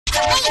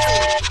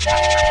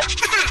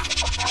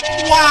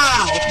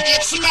Wow,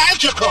 it's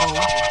magical!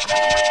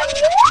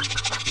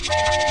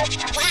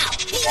 Wow,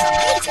 he's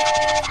amazing!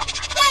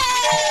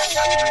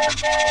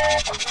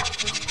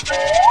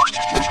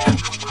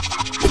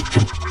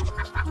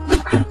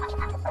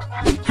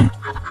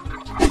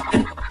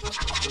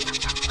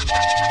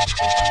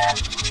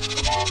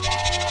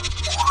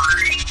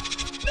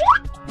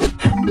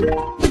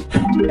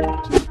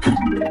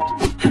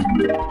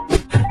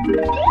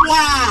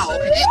 Wow,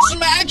 it's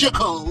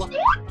magical!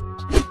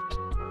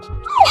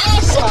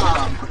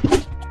 Awesome!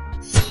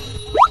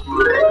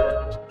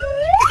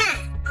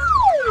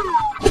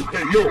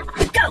 Hey, yo!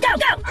 Go, go,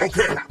 go!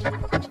 Okay.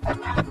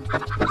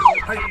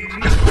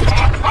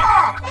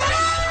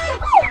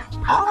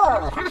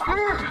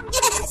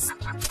 Yes!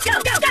 Go,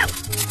 go, go!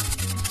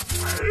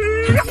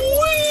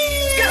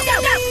 Go, go,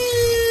 go!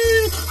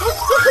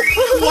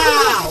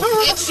 Wow,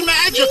 it's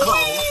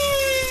magical!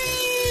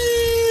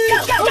 Go,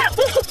 go, go!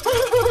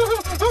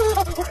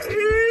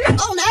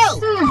 Oh no!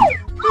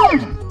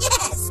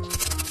 Yes!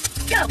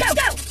 Go, go,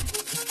 go!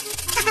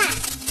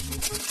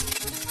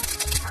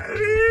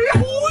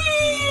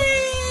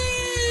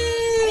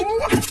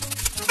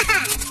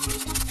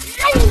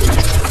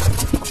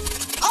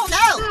 Oh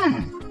no!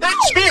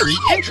 That's very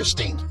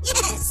interesting.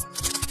 Yes!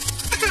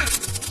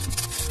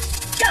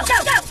 Go, go,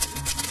 go!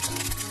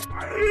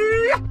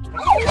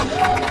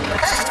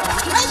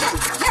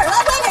 Congratulations! You're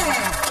a winner!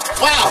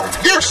 Wow,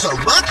 you're so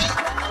lucky!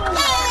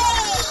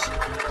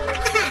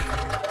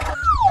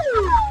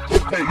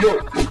 Hey, yo!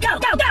 Go,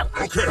 go, go!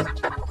 Okay.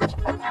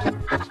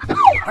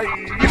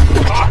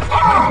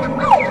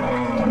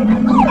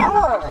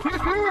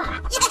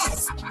 Yes!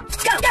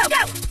 Go, go,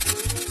 go!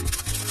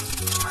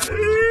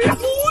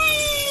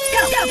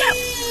 Go, go, go!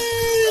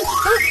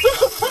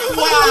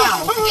 Wow,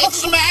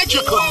 it's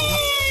magical!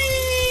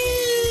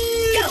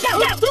 Go, go,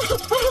 go!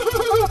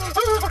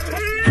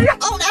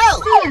 Oh no!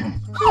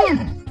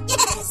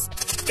 Yes!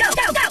 Go,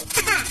 go, go!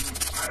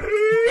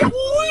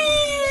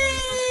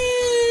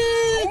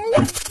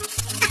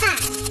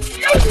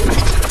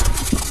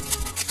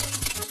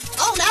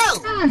 Oh no!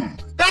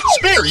 That's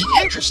very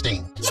interesting.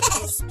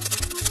 Yes!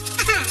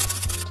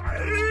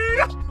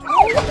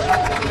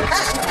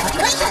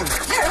 Congratulations!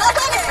 You're a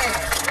winner!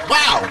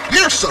 Wow,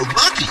 you're so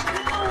lucky!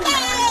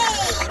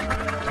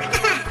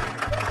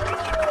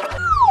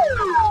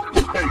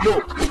 Hey, yo!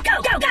 Go,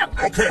 go, go!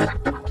 Okay.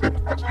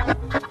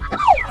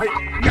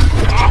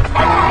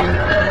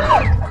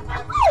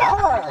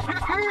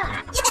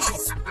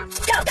 Yes!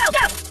 Go, go,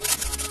 go!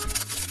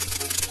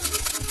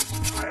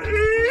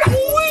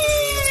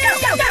 Go,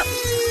 go, go!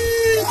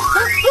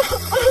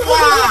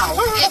 Wow,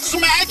 it's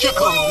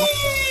magical!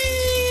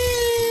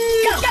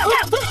 Go, go,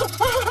 go!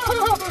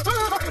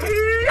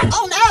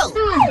 Oh no!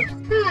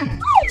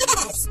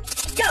 Yes!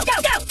 Go, go,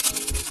 go!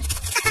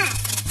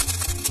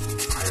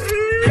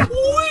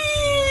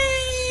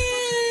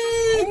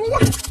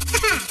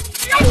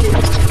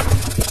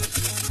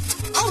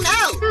 Oh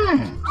no!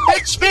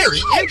 That's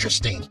very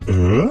interesting.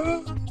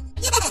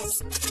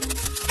 Yes!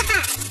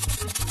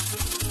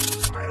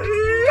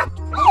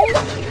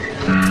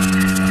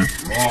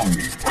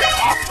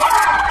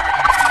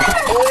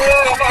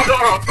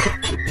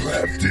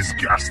 That's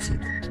disgusting.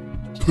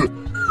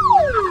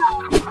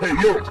 Hey,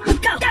 yo!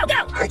 Go, go, go!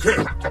 Okay.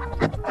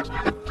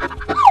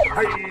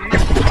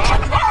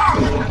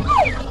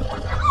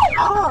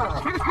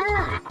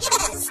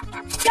 Yes!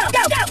 Go,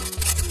 go, go!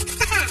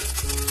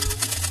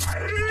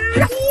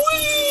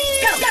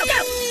 Go, go, go!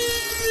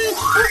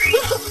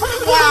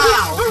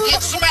 Wow,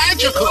 it's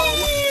magical!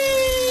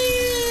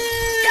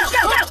 Go,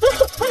 go, go!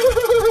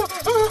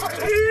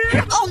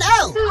 Oh no!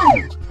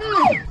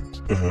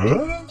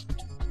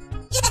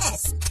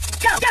 Yes!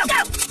 Go, go, go!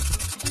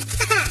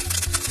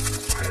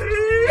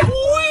 Oh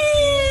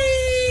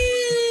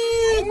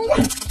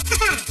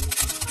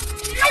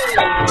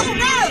no!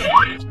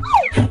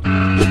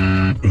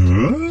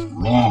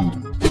 Wrong.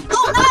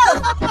 Oh no!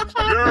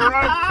 You're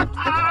right.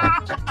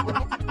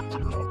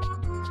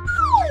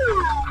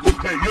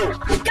 Hey, yo!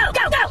 Go,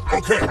 go, go!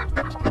 Okay.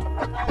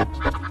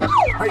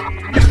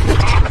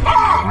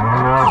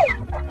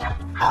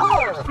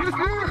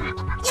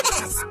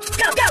 Yes!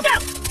 Go, go, go!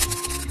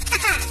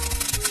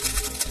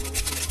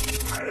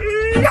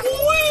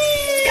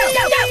 Go,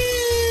 go, go!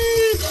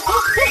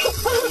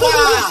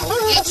 Wow,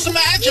 it's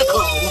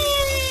magical!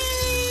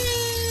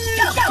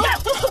 Go, go, go!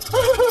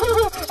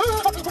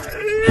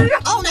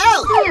 Oh no!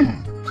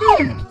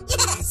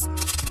 Yes!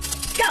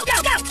 Go, go,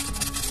 go!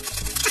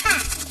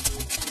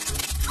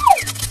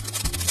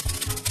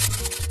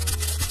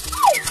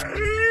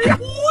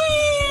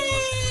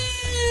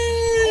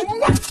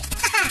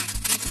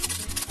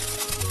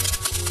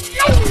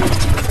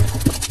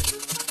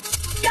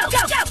 Go,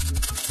 go, go!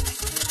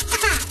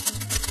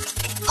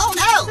 Oh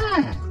no!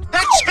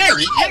 That's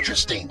very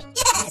interesting.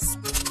 Yes!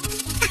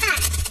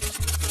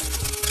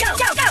 Go,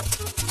 go, go!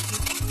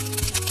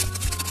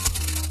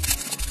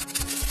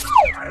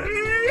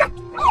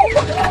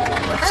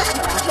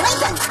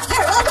 Congratulations!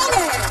 You're a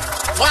winner!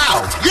 Wow,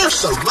 you're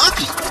so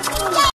lucky!